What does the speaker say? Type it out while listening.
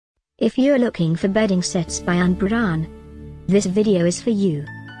If you're looking for bedding sets by Unbran, this video is for you.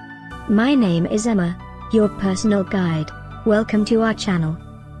 My name is Emma, your personal guide. Welcome to our channel.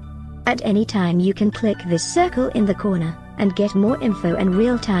 At any time you can click this circle in the corner, and get more info and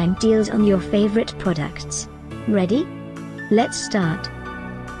real-time deals on your favorite products. Ready? Let's start.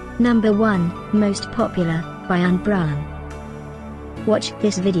 Number 1, Most Popular, by Unbran. Watch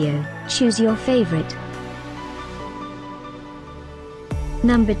this video, choose your favorite.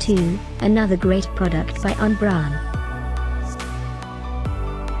 Number 2, another great product by Unbran.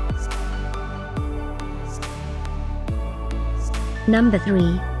 Number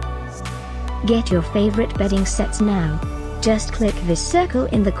 3. Get your favorite bedding sets now. Just click this circle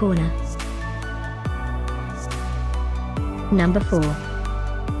in the corner. Number 4.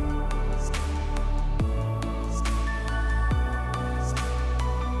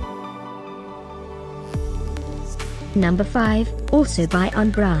 Number 5, also by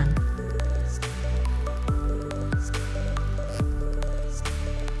Unbran.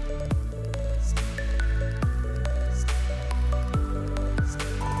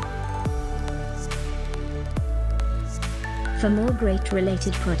 For more great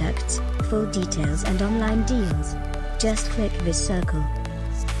related products, full details and online deals, just click this circle.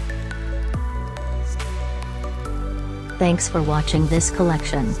 Thanks for watching this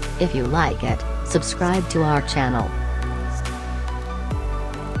collection. If you like it, subscribe to our channel.